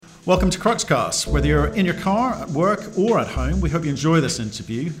Welcome to Cruxcast. Whether you're in your car, at work, or at home, we hope you enjoy this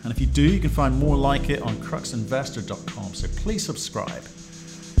interview. And if you do, you can find more like it on cruxinvestor.com. So please subscribe.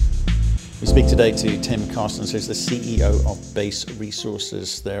 We speak today to Tim Carstens, who's the CEO of Base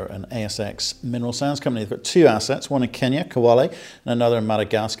Resources. They're an ASX mineral sands company. They've got two assets, one in Kenya, Kwale, and another in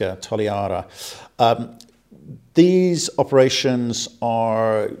Madagascar, Toliara. These operations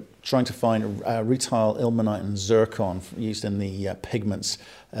are trying to find rutile, ilmenite and zircon used in the pigments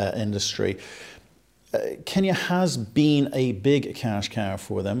industry. Kenya has been a big cash cow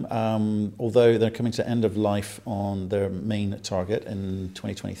for them, although they're coming to end of life on their main target in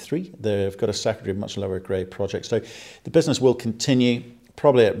 2023. They've got a secondary, much lower grade project. So the business will continue,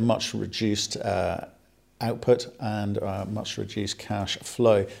 probably at much reduced output and much reduced cash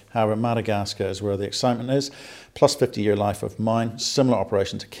flow. However, Madagascar is where the excitement is. Plus 50-year life of mine, similar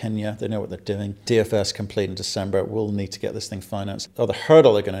operation to Kenya. They know what they're doing. DFS complete in December. We'll need to get this thing financed. The other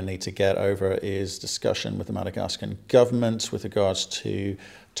hurdle they're going to need to get over is discussion with the Madagascan government with regards to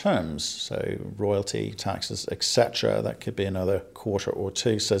terms, so royalty, taxes, etc. That could be another quarter or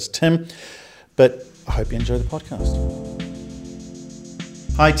two, says Tim. But I hope you enjoy the podcast.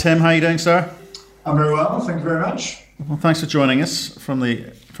 Hi Tim, how are you doing, sir? I'm very well, thank you very much. Well, thanks for joining us from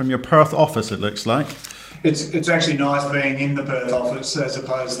your Perth office, it looks like. It's actually nice being in the Perth office as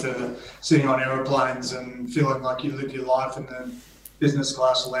opposed to sitting on aeroplanes and feeling like you live your life in the business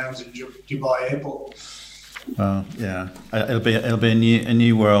class lounge in Dubai Airport. Yeah, it'll be a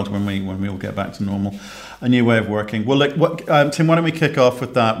new world when we all get back to normal, a new way of working. Well, look, Tim, why don't we kick off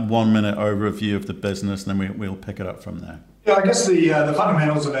with that 1 minute overview of the business, and then we'll pick it up from there. Yeah, I guess the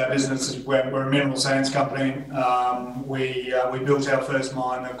fundamentals of our business is we're a mineral sands company. We built our first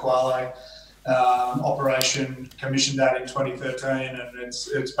mine, the Kwale operation, commissioned that in 2013, and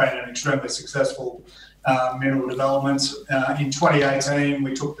it's been an extremely successful mineral development. In 2018,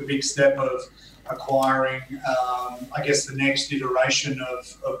 we took the big step of acquiring, I guess, the next iteration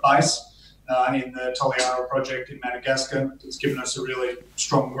of Base in the Toliara project in Madagascar. It's given us a really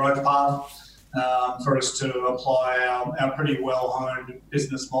strong growth path for us to apply our pretty well-honed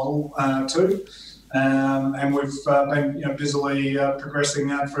business model to. And we've been busily progressing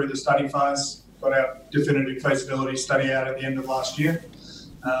that through the study phase. Got our definitive feasibility study out at the end of last year,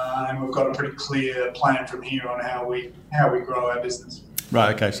 and we've got a pretty clear plan from here on how we grow our business.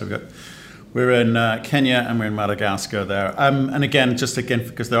 Right. Okay. So we're in Kenya and we're in Madagascar there. And again,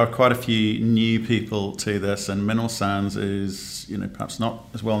 because there are quite a few new people to this, and mineral sands is perhaps not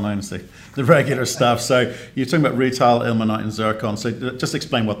as well known as the regular stuff. So you're talking about rutile, ilmenite, and zircon. So just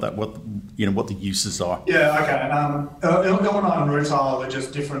explain what the uses are. Yeah. Okay. Ilmenite and rutile are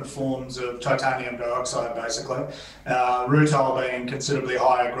just different forms of titanium dioxide, basically. Rutile being considerably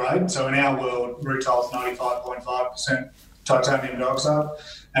higher grade. So in our world, rutile is 95.5% titanium dioxide,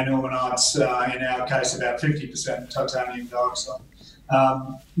 and ilmenite's in our case about 50% titanium dioxide.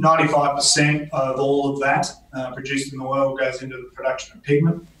 95% of all of that produced in the world goes into the production of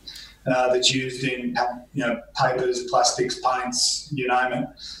pigment that's used in papers, plastics, paints, you name it.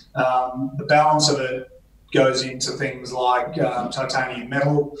 The balance of it goes into things like titanium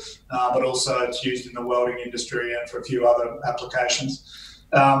metal, but also it's used in the welding industry and for a few other applications.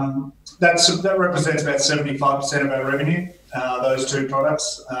 That represents about 75% of our revenue, those two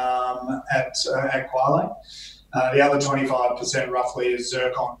products at Kwale. The other 25% roughly is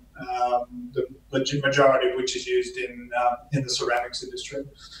zircon, the majority of which is used in the ceramics industry,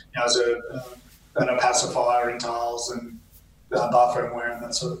 as an opacifier in tiles and bathroom wear and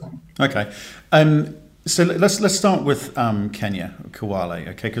that sort of thing. Okay. So let's start with Kenya, Kwale,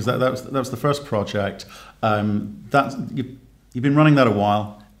 okay? Because that was the first project. You've been running that a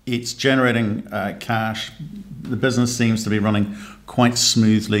while. It's generating cash. The business seems to be running quite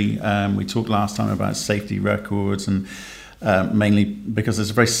smoothly. We talked last time about safety records, and mainly because it's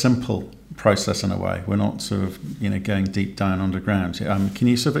a very simple process in a way. We're not sort of going deep down underground. Can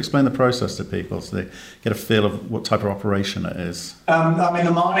you sort of explain the process to people so they get a feel of what type of operation it is?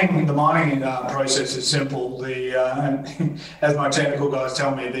 The mining process is simple. As my technical guys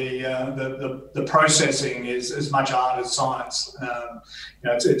tell me, the processing is as much art as science.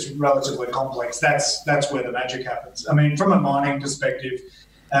 It's relatively complex. That's where the magic happens. From a mining perspective,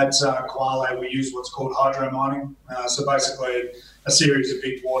 at Kwale we use what's called hydro mining. So basically a series of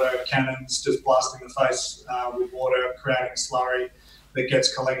big water cannons just blasting the face with water, creating slurry that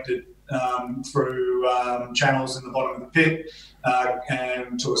gets collected through channels in the bottom of the pit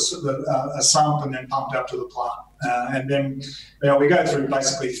and to a sump and then pumped up to the plant. And then we go through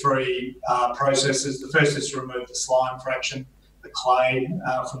basically three processes. The first is to remove the slime fraction, the clay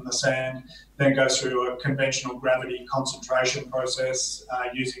from the sand, then goes through a conventional gravity concentration process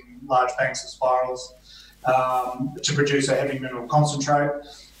using large banks of spirals to produce a heavy mineral concentrate.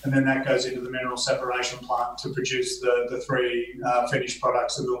 And then that goes into the mineral separation plant to produce the three finished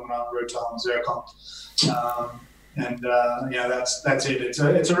products of ilmenite, rutile, and zircon. That's it.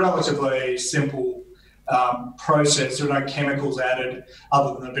 It's a relatively simple process. There are no chemicals added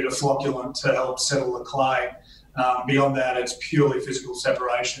other than a bit of flocculant to help settle the clay. Beyond that, it's purely physical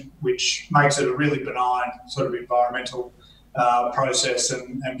separation, which makes it a really benign sort of environmental process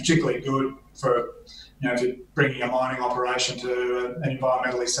and particularly good for bringing a mining operation to an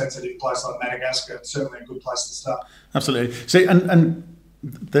environmentally sensitive place like Madagascar. It's certainly a good place to start. Absolutely. So, and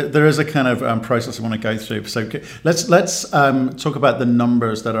there is a kind of process I want to go through. So let's talk about the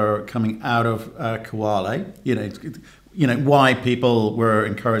numbers that are coming out of Kwale. Why people were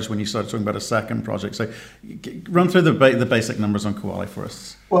encouraged when you started talking about a second project. So run through the basic numbers on Kwale for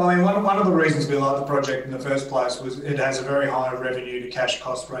us. Well, I mean, one of the reasons we liked the project in the first place was it has a very high revenue to cash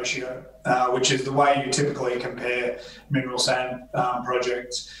cost ratio, which is the way you typically compare mineral sand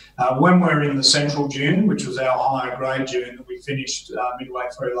projects. When we're in the central dune, which was our higher grade dune that we finished midway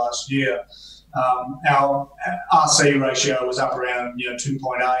through last year, our RC ratio was up around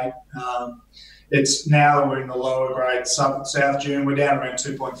 2.8. It's now we're in the lower grade South Dune. We're down around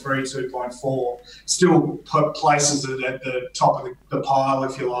 2.3, 2.4. Still places it at the top of the pile,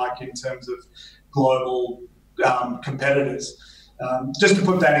 if you like, in terms of global competitors. Just to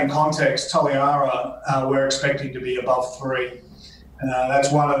put that in context, Toliara, we're expecting to be above 3.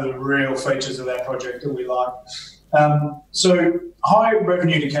 That's one of the real features of that project that we like. So high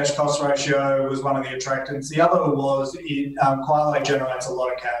revenue to cash cost ratio was one of the attractants. The other was Kwale generates a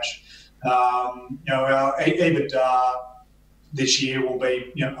lot of cash. Our EBITDA this year will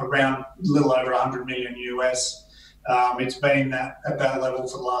be around a little over 100 million US. It's been at that level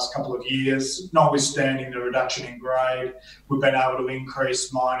for the last couple of years. Notwithstanding the reduction in grade, we've been able to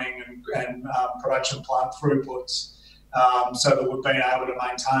increase mining and production plant throughputs so that we've been able to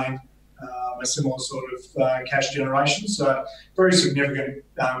maintain a similar sort of cash generation. So very significant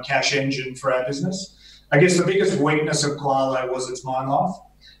cash engine for our business. I guess the biggest weakness of Kwale was its mine life.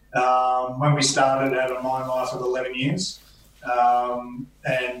 When we started, it had a mine life of 11 years, and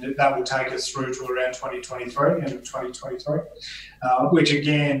that will take us through to around 2023, end of 2023, which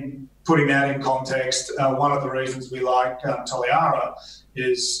again, putting that in context, one of the reasons we like Toliara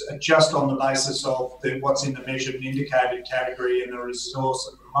is just on the basis of what's in the measured and indicated category in the resource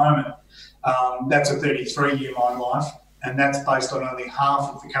at the moment. That's a 33-year mine life, and that's based on only half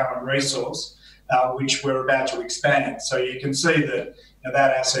of the current resource, which we're about to expand. So you can see that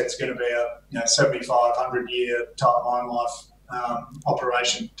that asset's going to be a 75, 100-year type mine life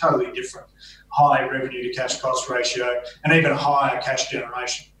operation, totally different. High revenue to cash cost ratio and even higher cash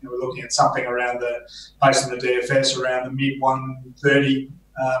generation. We're looking at something around based on the DFS, around the mid 130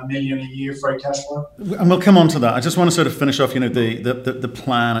 million a year free cash flow. And we'll come on to that. I just want to sort of finish off, the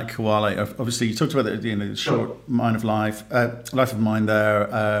plan at Kwale. Obviously, you talked about the short mine of life of mine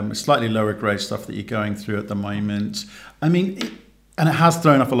there, slightly lower grade stuff that you're going through at the moment. I mean, and it has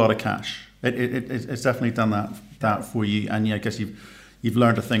thrown off a lot of cash. It's definitely done that for you, and I guess you've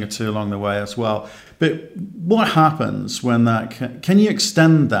learned a thing or two along the way as well. But what happens when that? Can you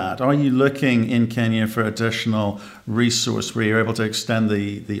extend that? Are you looking in Kenya for additional resource where you're able to extend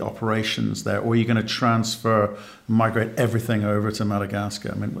the operations there, or are you going to migrate everything over to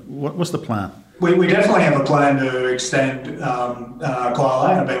Madagascar? I mean, what's the plan? We definitely have a plan to extend Kwale.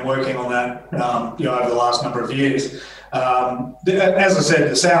 I've been working on that over the last number of years. As I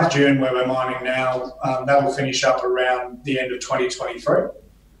said, the South Dune, where we're mining now, that will finish up around the end of 2023.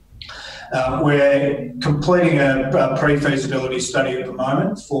 We're completing a pre-feasibility study at the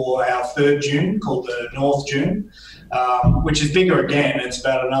moment for our third dune called the North Dune, which is bigger again. It's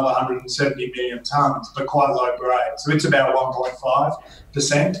about another 170 million tonnes, but quite low grade. So it's about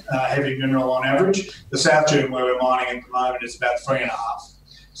 1.5% heavy mineral on average. The South Dune, where we're mining at the moment, is about 3.5%.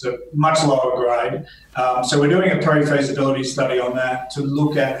 So much lower grade. So we're doing a pre-feasibility study on that to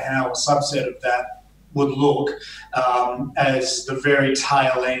look at how a subset of that would look as the very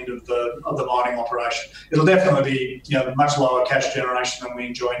tail end of the mining operation. It'll definitely be much lower cash generation than we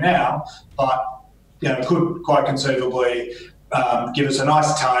enjoy now, but could quite conceivably give us a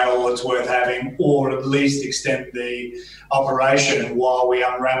nice tail that's worth having, or at least extend the operation while we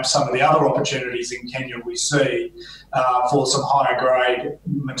unwrap some of the other opportunities in Kenya we see for some higher grade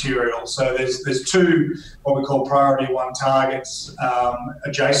material. So there's two what we call priority 1 targets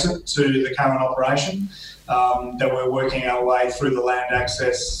adjacent to the current operation that we're working our way through the land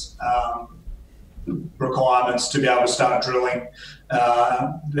access requirements to be able to start drilling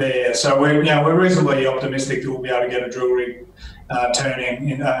there. So we're reasonably optimistic that we'll be able to get a drill rig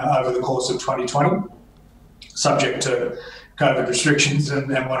turning over the course of 2020, subject to COVID restrictions and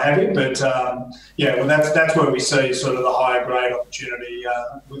what have you. But that's where we see sort of the higher grade opportunity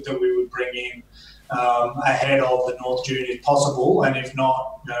that we would bring in ahead of the North Dune if possible, and if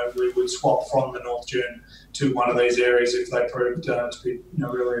not, we would swap from the North Dune to one of these areas if they proved to be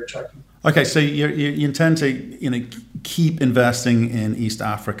really attractive. Okay, so you intend to keep investing in East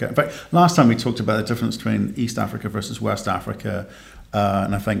Africa. In fact, last time we talked about the difference between East Africa versus West Africa,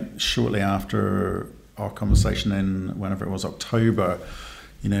 and I think shortly after our conversation in whenever it was October,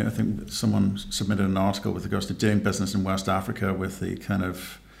 I think someone submitted an article with regards to doing business in West Africa with the kind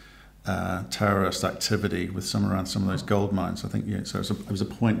of terrorist activity with some of those gold mines. I think so. It was a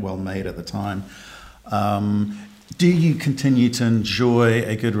point well made at the time. Do you continue to enjoy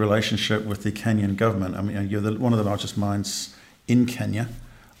a good relationship with the Kenyan government? I mean, you're one of the largest mines in Kenya.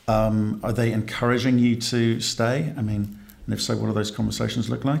 Are they encouraging you to stay? I mean, and if so, what do those conversations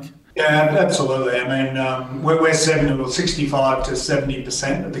look like? Yeah, absolutely. I mean, we're 65 to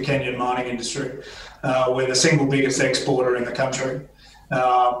 70% of the Kenyan mining industry. We're the single biggest exporter in the country.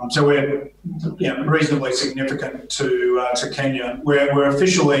 So we're reasonably significant to Kenya. We're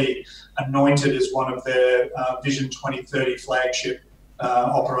officially anointed as one of their Vision 2030 flagship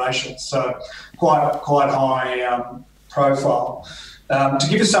operations, so quite high profile. To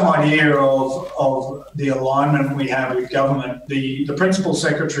give you some idea of the alignment we have with government, the Principal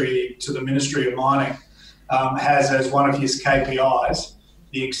Secretary to the Ministry of Mining has as one of his KPIs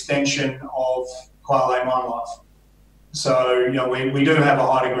the extension of Kwale mine life. So, we do have a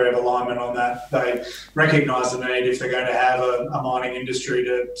high degree of alignment on that. They recognise the need, if they're going to have a mining industry,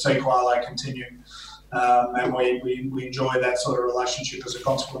 to see Kwale continue. And we enjoy that sort of relationship as a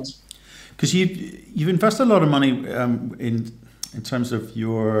consequence. Because you've invested a lot of money in terms of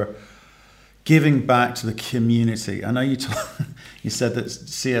your giving back to the community. I know you said that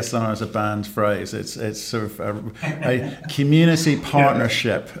CSR is a banned phrase. It's sort of a community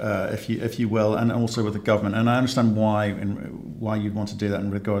partnership, if you will, and also with the government. And I understand why you'd want to do that in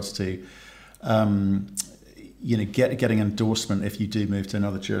regards to getting endorsement if you do move to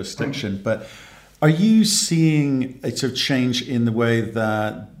another jurisdiction. But are you seeing a sort of change in the way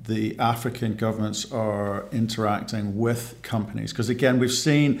that the African governments are interacting with companies? Because again, we've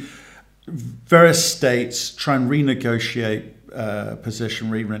seen various states try and renegotiate position,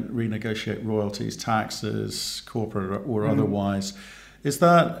 renegotiate royalties, taxes, corporate or otherwise. Is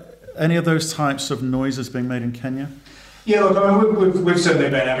that any of those types of noises being made in Kenya? Yeah, look, I mean, we've certainly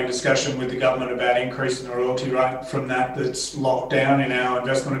been having discussion with the government about increasing the royalty rate from that's locked down in our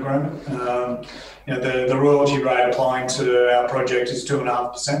investment agreement. The royalty rate applying to our project is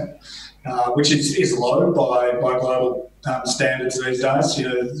 2.5%, which is low by global standards these days.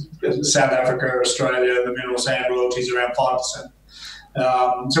 South Africa, Australia, the mineral sand royalties are around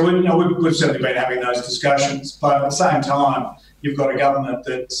 5%. So we've certainly been having those discussions, but at the same time, you've got a government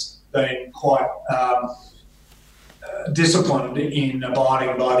that's been quite disciplined in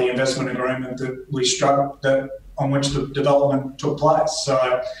abiding by the investment agreement that we struck, on which the development took place.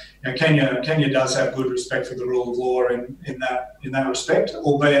 So Kenya does have good respect for the rule of law in that respect,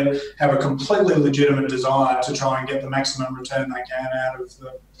 albeit have a completely legitimate desire to try and get the maximum return they can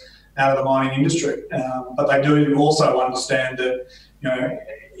out of the mining industry. But they do also understand that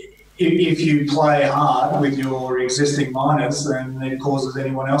if you play hard with your existing miners, then it causes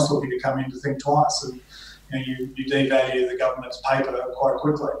anyone else looking to come in to think twice, and you devalue the government's paper quite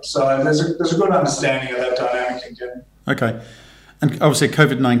quickly. So there's a good understanding of that dynamic in Kenya. Okay. And obviously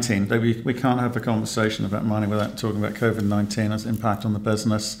COVID-19, we can't have a conversation about mining without talking about COVID-19, its impact on the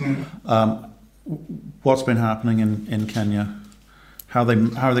business. What's been happening in Kenya? How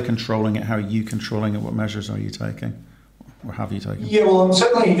are they controlling it? How are you controlling it? What measures are you taking or have you taken? Yeah, well, I'm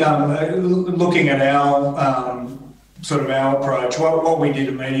certainly looking at our approach. What we did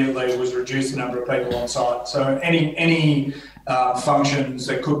immediately was reduce the number of people on site. So any functions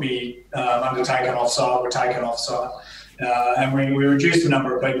that could be undertaken off-site were taken off-site. And we reduced the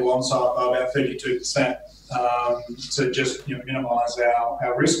number of people on site by about 32% to just minimise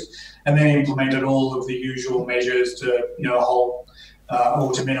our risk, and then implemented all of the usual measures to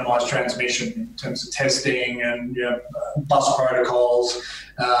or to minimise transmission in terms of testing and bus protocols.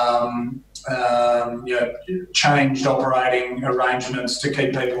 Changed operating arrangements to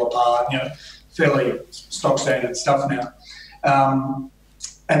keep people apart. Fairly stock standard stuff now.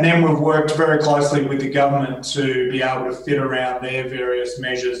 And then we've worked very closely with the government to be able to fit around their various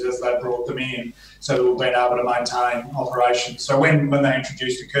measures as they brought them in, so that we've been able to maintain operations. So when they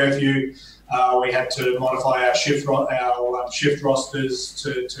introduced a curfew, We had to modify our shift rosters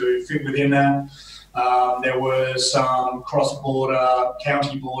to fit within that. There were some cross-border,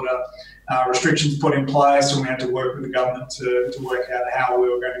 county border restrictions put in place, and we had to work with the government to work out how we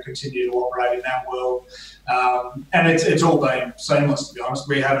were going to continue to operate in that world. And it's all been seamless, to be honest.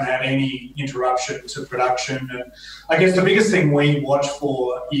 We haven't had any interruption to production. And I guess the biggest thing we watch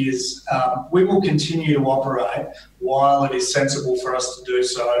for is we will continue to operate while it is sensible for us to do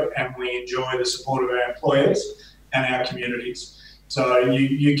so, and we enjoy the support of our employees and our communities. So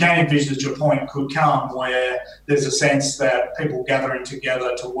you can envisage a point could come where there's a sense that people gathering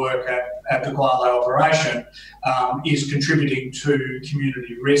together to work at the Kwale operation is contributing to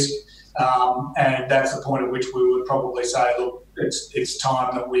community risk. And that's the point at which we would probably say, look, it's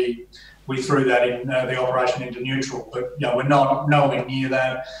time that we threw that in the operation into neutral. But we're nowhere near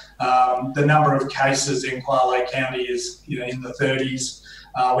that. The number of cases in Kwale County is in the 30s.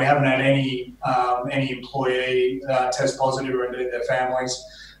 We haven't had any employee test positive, or indeed their families.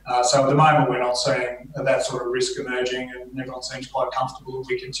 So at the moment, we're not seeing that sort of risk emerging, and everyone seems quite comfortable if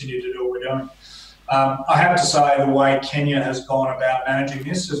we continue to do what we're doing. I have to say the way Kenya has gone about managing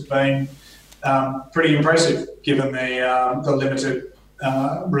this has been pretty impressive, given the limited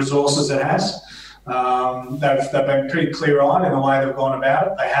resources it has. They've been pretty clear-eyed in the way they've gone about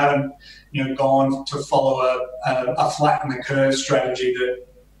it. They haven't gone to follow a flatten the curve strategy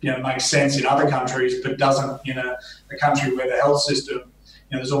that makes sense in other countries, but doesn't in a country where the health system,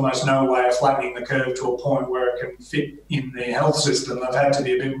 there's almost no way of flattening the curve to a point where it can fit in the health system. They've had to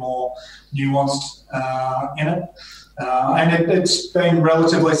be a bit more nuanced in it. And it's been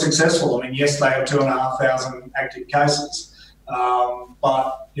relatively successful. I mean, yes, they have 2,500 active cases,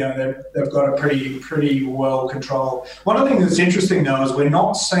 but they've got a pretty well controlled. One of the things that's interesting though is we're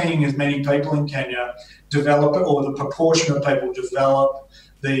not seeing as many people in Kenya develop, or the proportion of people develop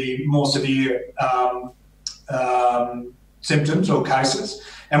the more severe symptoms or cases.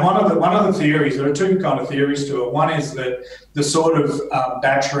 And one of the theories, there are two kind of theories to it. One is that the sort of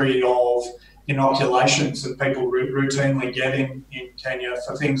battery of inoculations that people routinely get in Kenya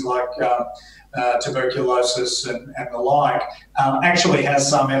for things like tuberculosis and the like actually has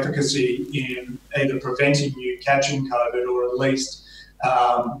some efficacy in either preventing you catching COVID, or at least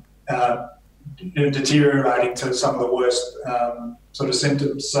deteriorating to some of the worst sort of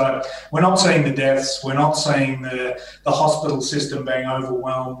symptoms. So we're not seeing the deaths, we're not seeing the hospital system being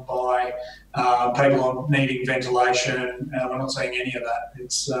overwhelmed by people needing ventilation. We're not seeing any of that.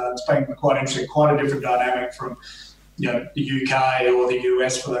 It's been quite interesting, quite a different dynamic from the UK or the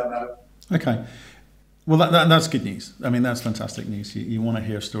US for that matter. Okay. Well, that's good news. I mean, that's fantastic news. You want to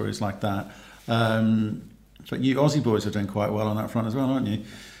hear stories like that. But you Aussie boys are doing quite well on that front as well, aren't you?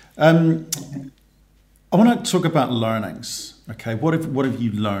 I want to talk about learnings. Okay, what have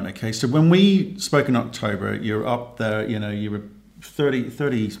you learned? Okay, so when we spoke in October, you're up there. You were 30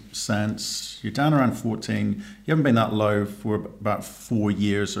 cents. You're down around 14. You haven't been that low for about 4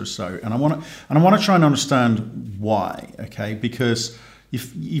 years or so. And I want to try and understand why. Okay, because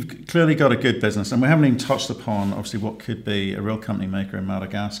you've clearly got a good business, and we haven't even touched upon obviously what could be a real company maker in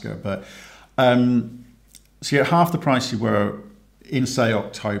Madagascar. But so you're at half the price you were in, say,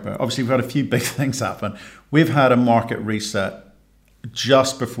 October. Obviously, we've had a few big things happen. We've had a market reset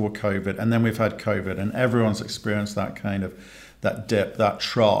just before COVID, and then we've had COVID, and everyone's experienced that kind of that dip, that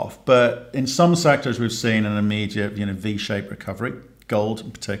trough. But in some sectors, we've seen an immediate, V-shaped recovery. Gold,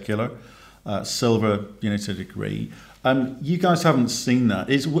 in particular, silver, to a degree. You guys haven't seen that.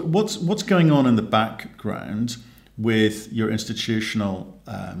 What's going on in the background with your institutional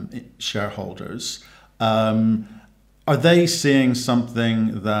shareholders? Are they seeing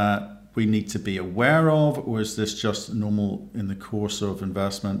something that we need to be aware of, or is this just normal in the course of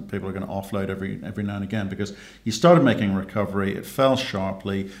investment? People are going to offload every now and again, because you started making a recovery, it fell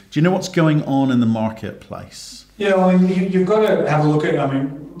sharply. Do you know what's going on in the marketplace? Yeah, well, you've got to have a look at,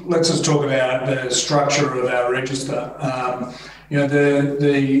 let's just talk about the structure of our register.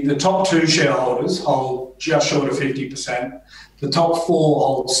 The top 2 shareholders hold just short of 50%. The top 4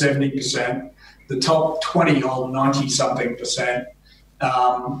 hold 70%. The top 20 hold 90-something%.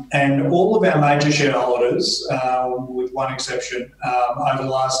 And all of our major shareholders, with one exception, over the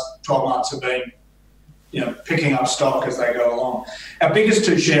last 12 months have been, picking up stock as they go along. Our biggest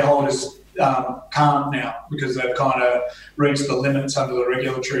 2 shareholders can't now, because they've kind of reached the limits under the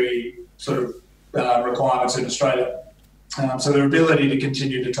regulatory sort of requirements in Australia. So their ability to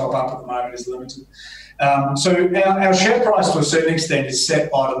continue to top up at the moment is limited. So our share price, to a certain extent, is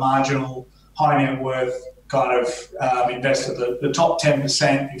set by the marginal high net worth kind of investor, the top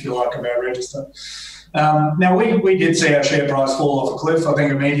 10%, if you like, of our register. Now, we did see our share price fall off a cliff. I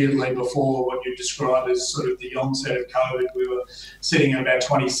think immediately before what you described as sort of the onset of COVID, we were sitting at about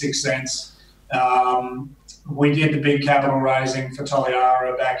 26 cents. We did the big capital raising for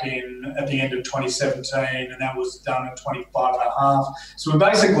Toliara back at the end of 2017, and that was done at 25.5. So we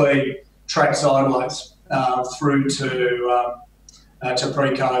basically tracked sideways through to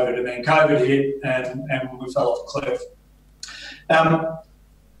pre-COVID, and then COVID hit, and we fell off a cliff.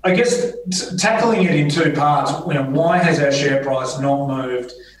 I guess tackling it in two parts, why has our share price not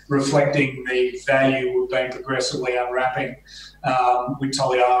moved, reflecting the value we've been progressively unwrapping with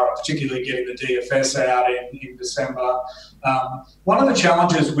Toliara, particularly getting the DFS out in December. One of the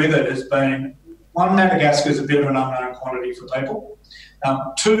challenges with it has been, one, Madagascar is a bit of an unknown quantity for people.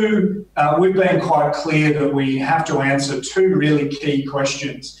 Two, we've been quite clear that we have to answer two really key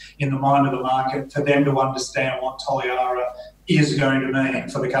questions in the mind of the market for them to understand what Toliara is going to mean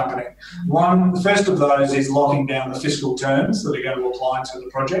for the company. One, the first of those is locking down the fiscal terms that are going to apply to the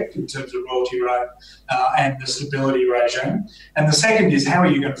project in terms of royalty rate and the stability regime. And the second is, how are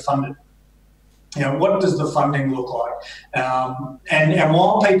you going to fund it? What does the funding look like? And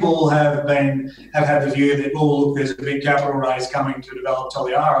while people have had the view that, oh, look, there's a big capital raise coming to develop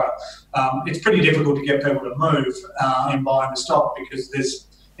Toliara, it's pretty difficult to get people to move in buying the stock, because there's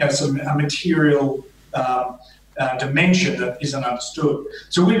a material dimension that isn't understood.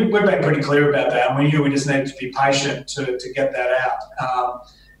 So we've been pretty clear about that, and we knew we just needed to be patient to get that out.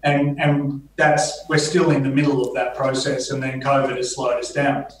 And we're still in the middle of that process, and then COVID has slowed us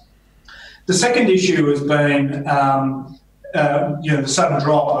down. The second issue has been the sudden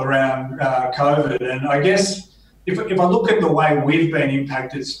drop around COVID, and I guess if I look at the way we've been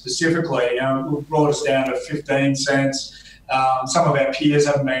impacted specifically, it brought us down to 15 cents. Some of our peers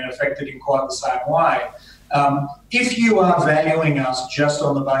haven't been affected in quite the same way. If you are valuing us just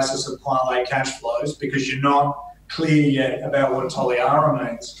on the basis of Kwale cash flows, because you're not clear yet about what Toliara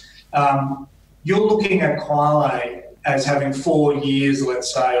means, you're looking at Kwale as having 4 years,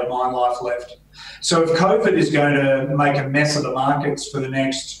 let's say, of mine life left. So if COVID is going to make a mess of the markets for the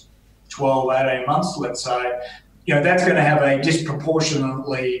next 12, 18 months, let's say, that's going to have a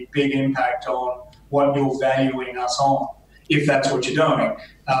disproportionately big impact on what you're valuing us on, if that's what you're doing,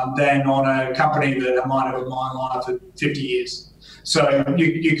 than on a company that might have a mine life of 50 years. So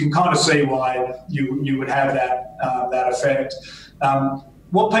you can kind of see why you would have that effect.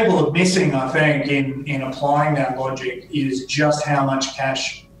 What people are missing, I think, in applying that logic is just how much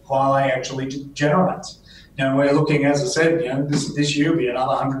cash Kwale actually generates. We're looking, as I said, this year will be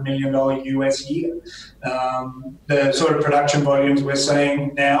another $100 million US year. The sort of production volumes we're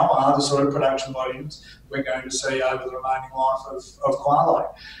seeing now are the sort of production volumes we're going to see over the remaining life of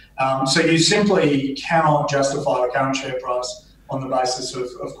Kwale. So you simply cannot justify the current share price on the basis of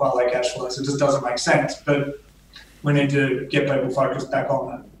Kwale cash flows. It just doesn't make sense. But we need to get people focused back on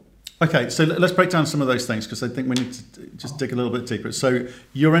that. Okay, so let's break down some of those things, because I think we need to just dig a little bit deeper. So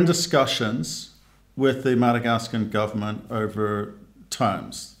you're in discussions with the Madagascan government over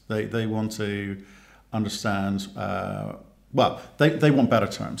terms. They want to understand, they want better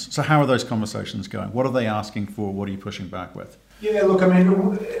terms. So how are those conversations going? What are they asking for? What are you pushing back with? Yeah, look, I mean,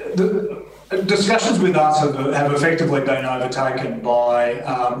 the discussions with us have effectively been overtaken by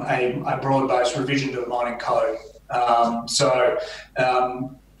a broad-based revision to the mining code.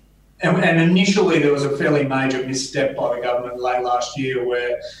 And initially there was a fairly major misstep by the government late last year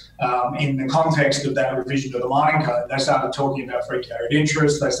where, in the context of that revision to the mining code, they started talking about free carried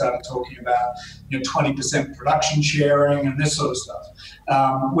interest, they started talking about 20% production sharing and this sort of stuff,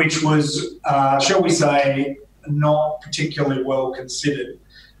 which was, shall we say, not particularly well considered,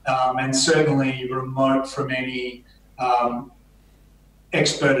 and certainly remote from any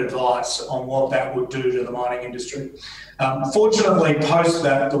expert advice on what that would do to the mining industry. Fortunately, post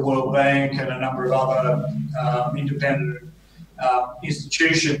that, the World Bank and a number of other independent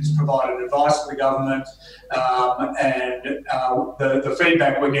institutions provided advice to the government, and the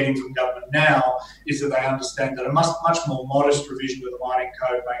feedback we're getting from government now is that they understand that a much more modest revision to the mining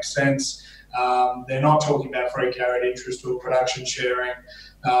code makes sense. They're not talking about free carried interest or production sharing.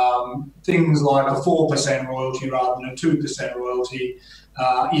 Things like a 4% royalty rather than a 2% royalty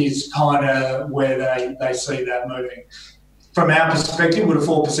is kind of where they see that moving. From our perspective, would a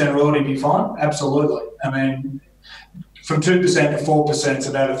 4% royalty be fine? Absolutely. I mean, from 2% to 4% is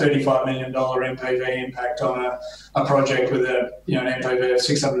about a $35 million NPV impact on a project with an NPV of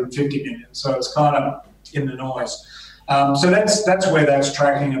 $650 million. So it's kind of in the noise. So that's where that's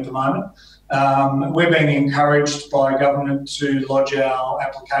tracking at the moment. We're being encouraged by government to lodge our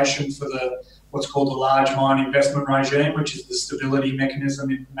application for what's called the large mine investment regime, which is the stability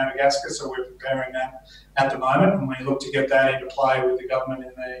mechanism in Madagascar. So we're preparing that at the moment, and we look to get that into play with the government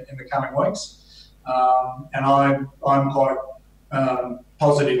in the coming weeks. And I'm quite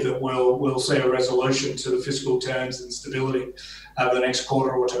positive that we'll see a resolution to the fiscal terms and stability over the next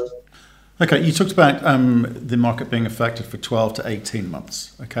quarter or two. Okay, you talked about the market being affected for 12 to 18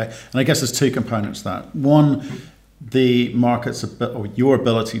 months. Okay, and I guess there's two components to that. One, the market's or your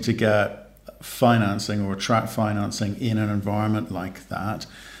ability to get financing or attract financing in an environment like that.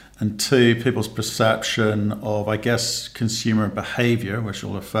 And two, people's perception of, I guess, consumer behavior, which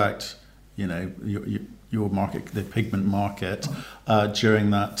will affect, your market, the pigment market,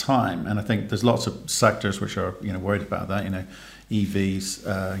 during that time. And I think there's lots of sectors which are, worried about that,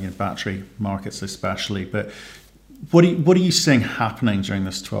 EVs, battery markets especially. But what are you seeing happening during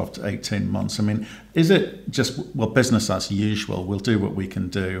this 12 to 18 months? I mean, is it just, business as usual, we'll do what we can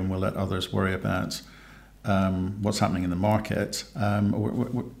do and we'll let others worry about what's happening in the market?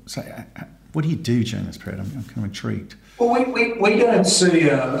 What do you do during this period? I'm kind of intrigued. Well, we don't see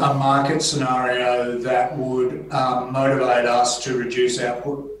a market scenario that would motivate us to reduce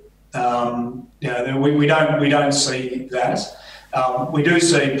output. We don't see that. We do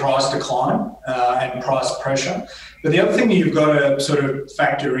see price decline and price pressure. But the other thing that you've got to sort of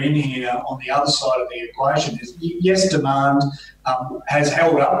factor in here on the other side of the equation is, yes, demand has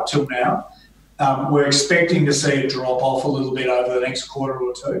held up till now. We're expecting to see it drop off a little bit over the next quarter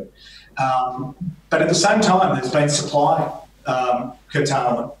or two. But at the same time, there's been supply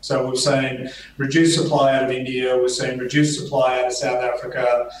curtailment. So we've seen reduced supply out of India, we've seen reduced supply out of South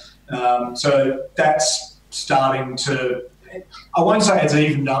Africa. So that's starting to, I won't say it's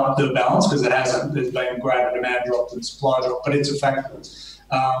evened up the balance, because it hasn't. There's been greater demand drop than supply drop, but it's a factor.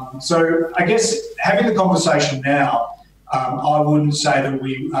 So I guess having the conversation now, I wouldn't say that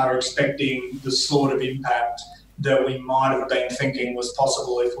we are expecting the sort of impact that we might have been thinking was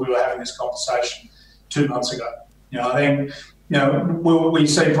possible if we were having this conversation 2 months ago. I think, will we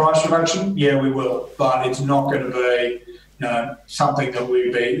see price reduction? Yeah, we will, but it's not going to be, something that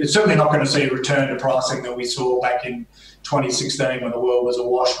it's certainly not going to see a return to pricing that we saw back in 2016 when the world was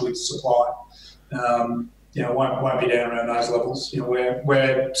awash with supply. Won't be down around those levels.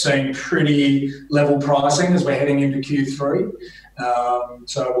 We're seeing pretty level pricing as we're heading into Q3.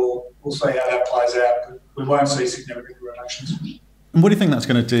 So we'll see how that plays out, but we won't see significant reductions. And what do you think that's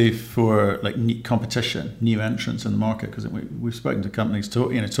going to do for new competition, new entrants in the market? Because we've spoken to companies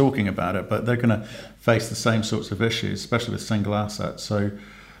talking about it, but they're going to face the same sorts of issues, especially with single assets. So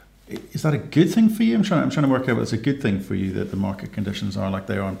is that a good thing for you? I'm trying to work out whether it's a good thing for you that the market conditions are like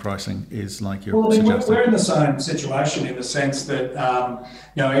they are and pricing is like you're suggesting. We're in the same situation in the sense that,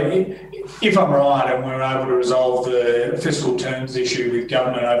 if I'm right and we're able to resolve the fiscal terms issue with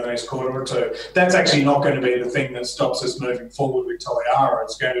government over the next quarter or two, that's actually not going to be the thing that stops us moving forward with Toliara.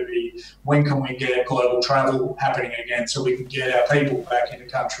 It's going to be, when can we get global travel happening again so we can get our people back in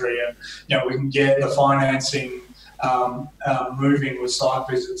the country and, we can get the financing moving with site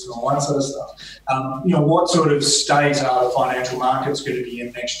visits and all that sort of stuff. What sort of state are the financial markets going to be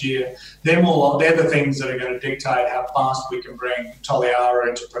in next year? They're the things that are going to dictate how fast we can bring Toliara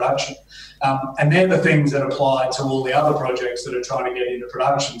into production. And they're the things that apply to all the other projects that are trying to get into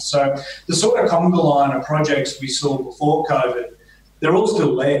production. So the sort of conga line of projects we saw before COVID, they're all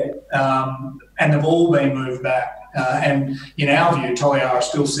still there, and they've all been moved back. And in our view, Toliara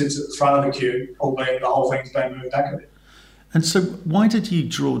still sits at the front of the queue, albeit the whole thing's been moved back a bit. And so why did you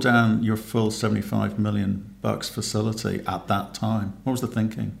draw down your full $75 million facility at that time? What was the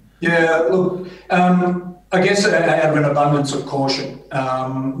thinking? Yeah, look, I guess out of an abundance of caution.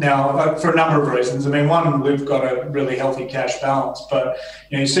 Now, for a number of reasons. I mean, one, we've got a really healthy cash balance, but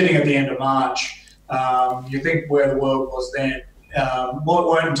you're sitting at the end of March, you think where the world was then,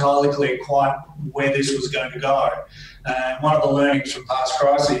 weren't entirely clear quite where this was going to go. One of the learnings from past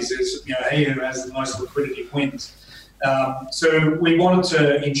crises is, he who has the most liquidity wins. So we wanted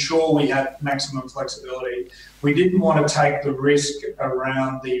to ensure we had maximum flexibility. We didn't want to take the risk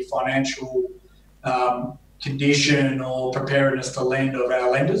around the financial condition or preparedness to lend of our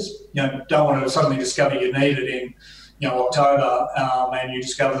lenders. Don't want to suddenly discover you need it in October, and you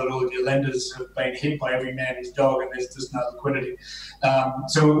discover that all of your lenders have been hit by every man his dog, and there's just no liquidity.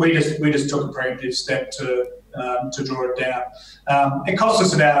 So we just took a preemptive step to draw it down. It cost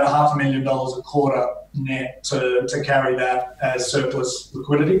us about $500,000 a quarter net to carry that as surplus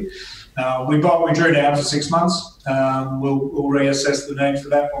liquidity. We drew down for 6 months. We'll reassess the need for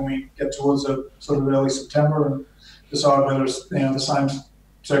that when we get towards a sort of early September and decide whether it's the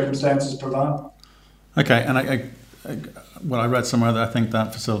circumstances prevail. Okay, and I read somewhere that I think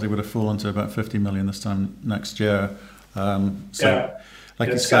that facility would have fallen to about 50 million this time next year. Like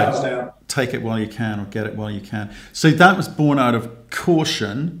you say, take it while you can or get it while you can. So that was born out of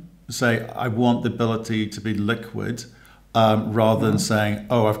caution, say, I want the ability to be liquid, rather than saying,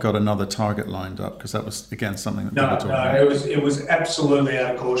 oh, I've got another target lined up, because that was, again, something that people talked about. It was absolutely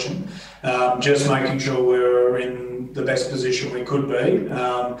out of caution, just making sure we were in the best position we could be,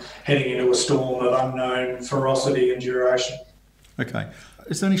 heading into a storm of unknown ferocity and duration. Okay.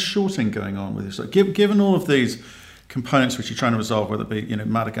 Is there any shorting going on with this? So given all of these components which you're trying to resolve, whether it be,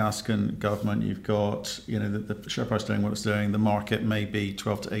 Madagascan government, you've got, the share price doing what it's doing, the market may be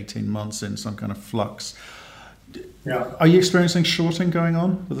 12 to 18 months in some kind of flux. Yeah. Are you experiencing shorting going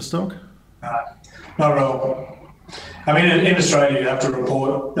on with the stock? Not at all. I mean, in Australia, you have to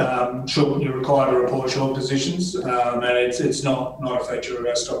report you're required to report short positions, and it's not a feature of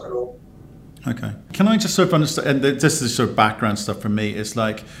our stock at all. Okay. Can I just sort of understand, and this is sort of background stuff for me, it's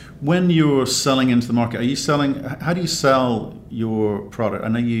like when you're selling into the market, how do you sell your product? I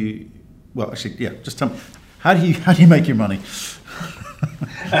know just tell me, how do you make your money?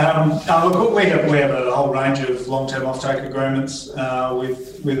 Look, we have a whole range of long-term offtake agreements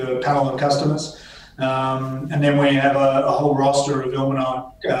with a panel of customers, and then we have a whole roster of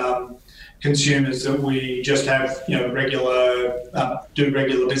ilmenite consumers that we just have do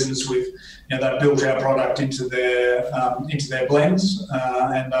regular business with. They built our product into their blends,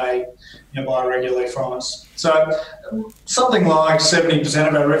 and they buy regularly from us. So something like 70%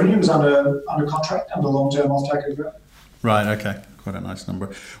 of our revenue is under contract, under long-term offtake agreement. Right. Okay. Quite a nice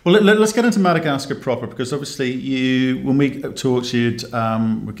number. Well, let's get into Madagascar proper, because obviously when we talked,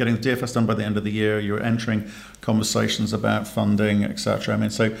 we're getting the DFS done by the end of the year. You're entering conversations about funding, etc. I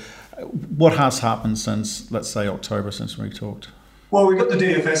mean, so what has happened since, let's say, October, since we talked? Well, we got the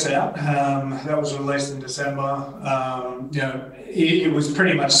DFS out. That was released in December. It was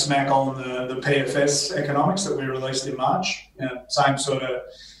pretty much smack on the PFS economics that we released in March. Same sort of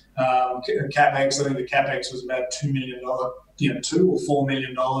capex. I think the capex was about $2 million, $2 or $4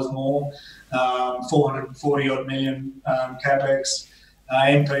 million more, 440 odd million capex.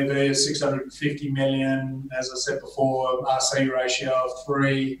 NPV is 650 million, as I said before, RC ratio of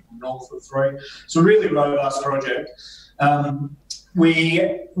 3, north of 3. So a really robust project. We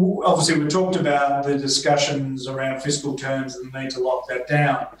talked about the discussions around fiscal terms and the need to lock that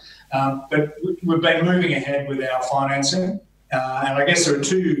down, but we've been moving ahead with our financing, and I guess there are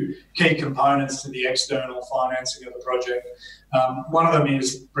two key components to the external financing of the project. One of them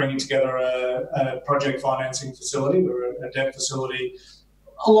is bringing together a project financing facility or a debt facility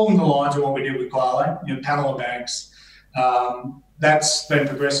along the lines of what we did with Kwale, panel of banks. That's been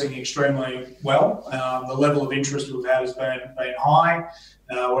progressing extremely well. The level of interest we've had has been high.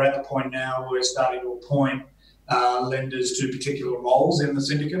 We're at the point now where we're starting to appoint lenders to particular roles in the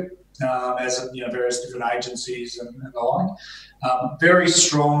syndicate, as various different agencies and the like. Very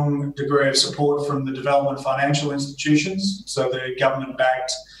strong degree of support from the development financial institutions, so the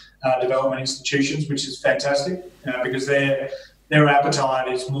government-backed development institutions, which is fantastic, because their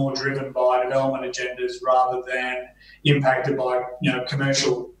appetite is more driven by development agendas rather than impacted by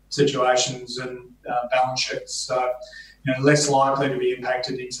commercial situations and balance sheets. So less likely to be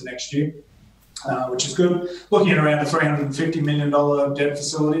impacted into next year, which is good. Looking at around the $350 million debt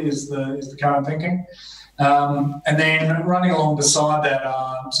facility is the current thinking. And then running along beside that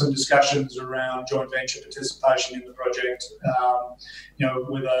are some discussions around joint venture participation in the project,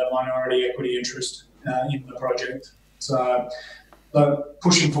 with a minority equity interest in the project. So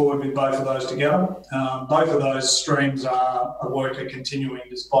pushing forward with both of those together. Both of those streams are continuing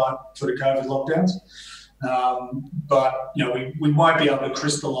despite sort of COVID lockdowns. But we won't be able to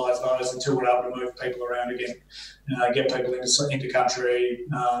crystallise those until we're able to move people around again, get people into country,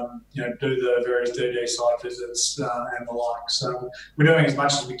 do the various DD site visits and the like. So we're doing as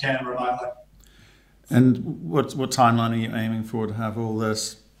much as we can remotely. And what timeline are you aiming for to have all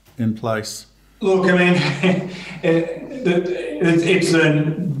this in place? Look, I mean, it's a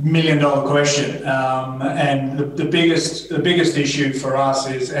 $1 million question, and the biggest issue for us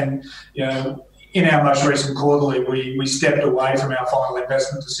is, and in our most recent quarterly, we stepped away from our final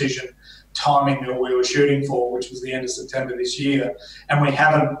investment decision timing that we were shooting for, which was the end of September this year, and we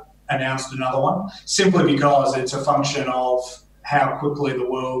haven't announced another one, simply because it's a function of how quickly the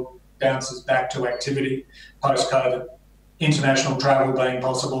world bounces back to activity post-COVID, international travel being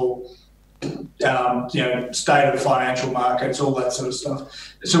possible, state of financial markets, all that sort of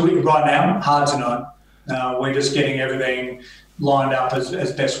stuff. So right now, hard to know. We're just getting everything lined up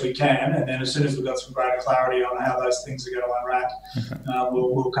as best we can, and then as soon as we've got some greater clarity on how those things are going to unwrap,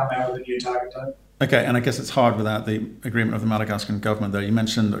 we'll come out with a new target date. Okay, and I guess it's hard without the agreement of the Madagascan government there. You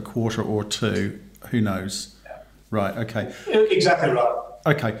mentioned a quarter or two, who knows? Yeah. Right, okay. Exactly right.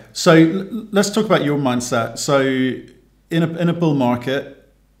 Okay, so let's talk about your mindset. So in a bull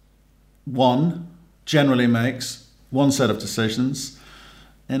market, one generally makes one set of decisions.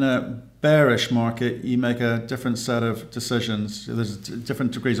 In a bearish market, you make a different set of decisions. There's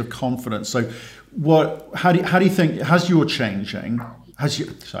different degrees of confidence. So how do you think, has your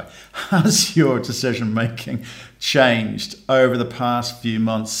decision making changed over the past few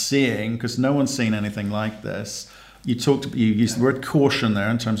months, seeing, because no one's seen anything like this? You used the word caution there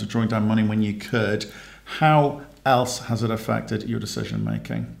in terms of drawing down money when you could. How else has it affected your decision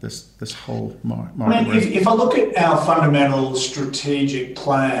making, this whole market? I mean, if I look at our fundamental strategic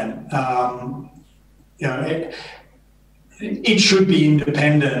plan, it should be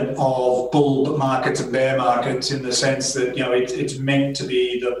independent of bull markets and bear markets, in the sense that it's meant to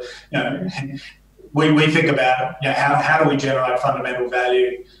be we think about how do we generate fundamental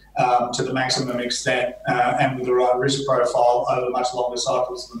value to the maximum extent and with the right risk profile over much longer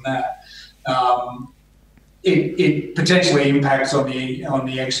cycles than that. It potentially impacts on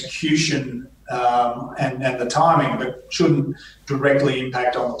the execution and the timing, but shouldn't directly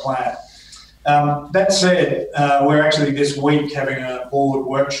impact on the plan. That said, we're actually this week having a board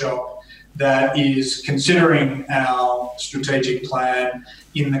workshop that is considering our strategic plan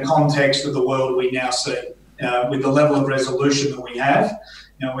in the context of the world we now see, with the level of resolution that we have.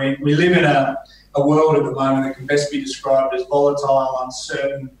 We live in a world at the moment that can best be described as volatile,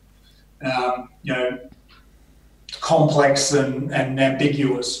 uncertain, complex and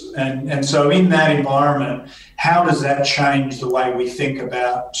ambiguous. And so in that environment, how does that change the way we think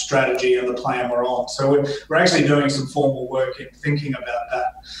about strategy and the plan we're on? So we're actually doing some formal work in thinking about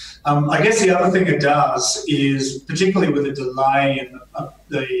that. I guess the other thing it does is, particularly with a delay in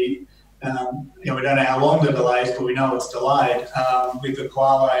we don't know how long the delay is, but we know it's delayed with the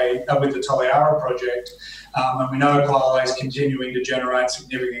Toliara project, and we know Kwale is continuing to generate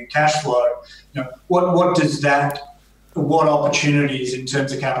significant cash flow. What opportunities in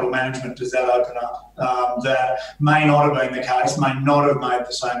terms of capital management does that open up that may not have been the case, may not have made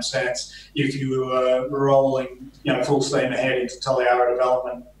the same sense if you were rolling full steam ahead into Toliara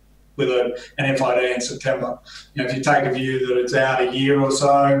development with an FID in September? If you take a view that it's out a year or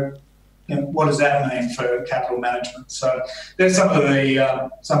so, what does that mean for capital management? So there's some of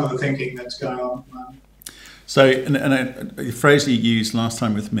the thinking that's going on at the moment. So, and a phrase that you used last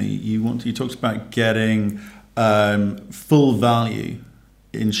time with me, you talked about getting full value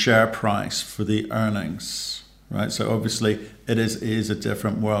in share price for the earnings, right? So obviously it is a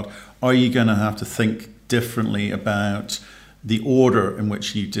different world. Are you going to have to think differently about the order in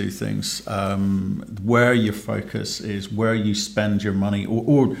which you do things, where your focus is, where you spend your money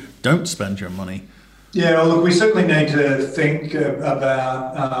or don't spend your money? Yeah, well, look, we certainly need to think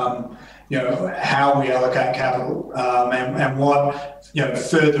about how we allocate capital and what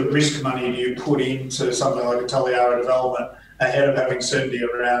further risk money do you put into something like a Toliara development ahead of having certainty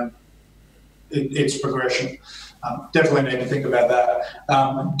around its progression. Definitely need to think about that.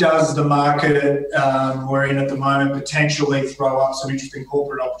 Does the market we're in at the moment potentially throw up some interesting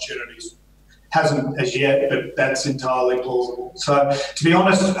corporate opportunities? Hasn't as yet, but that's entirely plausible. So to be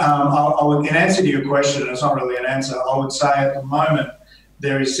honest, in answer to your question, and it's not really an answer, I would say at the moment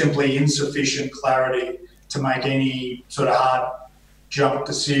there is simply insufficient clarity to make any sort of hard jump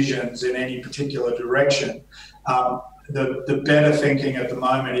decisions in any particular direction. The better thinking at the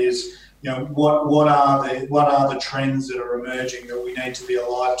moment is, what are the trends that are emerging that we need to be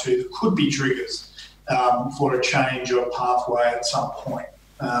alive to that could be triggers for a change or pathway at some point.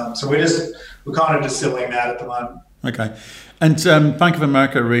 So we're kind of distilling that at the moment. Okay, and Bank of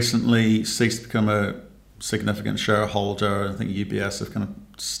America recently ceased to become a significant shareholder. I think UBS have kind of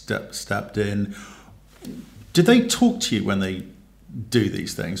stepped in. Did they talk to you when they do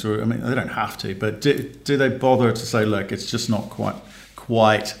these things? Or, I mean, they don't have to, but do they bother to say, look, it's just not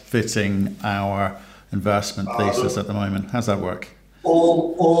quite fitting our investment thesis at the moment? How's that work?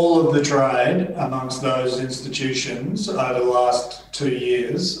 All of the trade amongst those institutions over the last 2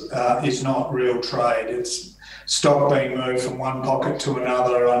 years is not real trade. It's stock being moved from one pocket to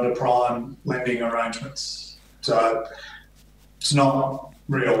another under prime lending arrangements. So it's not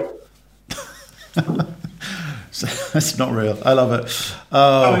real. It's not real. I love it.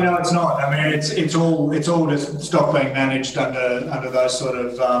 No, it's not. I mean, it's all just stock being managed under those sort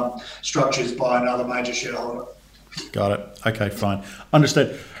of structures by another major shareholder. Got it. Okay, fine.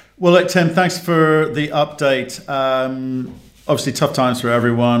 Understood. Well, look, Tim, thanks for the update. Obviously, tough times for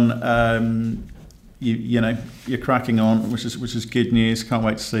everyone. You're cracking on, which is good news. Can't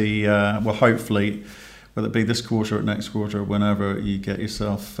wait to see. Hopefully, whether it be this quarter or next quarter, or whenever you get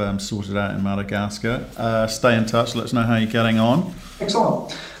yourself sorted out in Madagascar. Stay in touch. Let us know how you're getting on.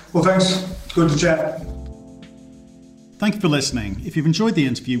 Excellent. Well, thanks. Good to chat. Thank you for listening. If you've enjoyed the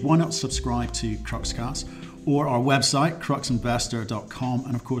interview, why not subscribe to Cruxcast or our website, cruxinvestor.com,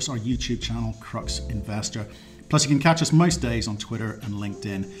 and of course our YouTube channel, Crux Investor. Plus, you can catch us most days on Twitter and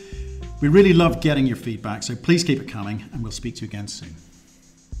LinkedIn. We really love getting your feedback, so please keep it coming, and we'll speak to you again soon.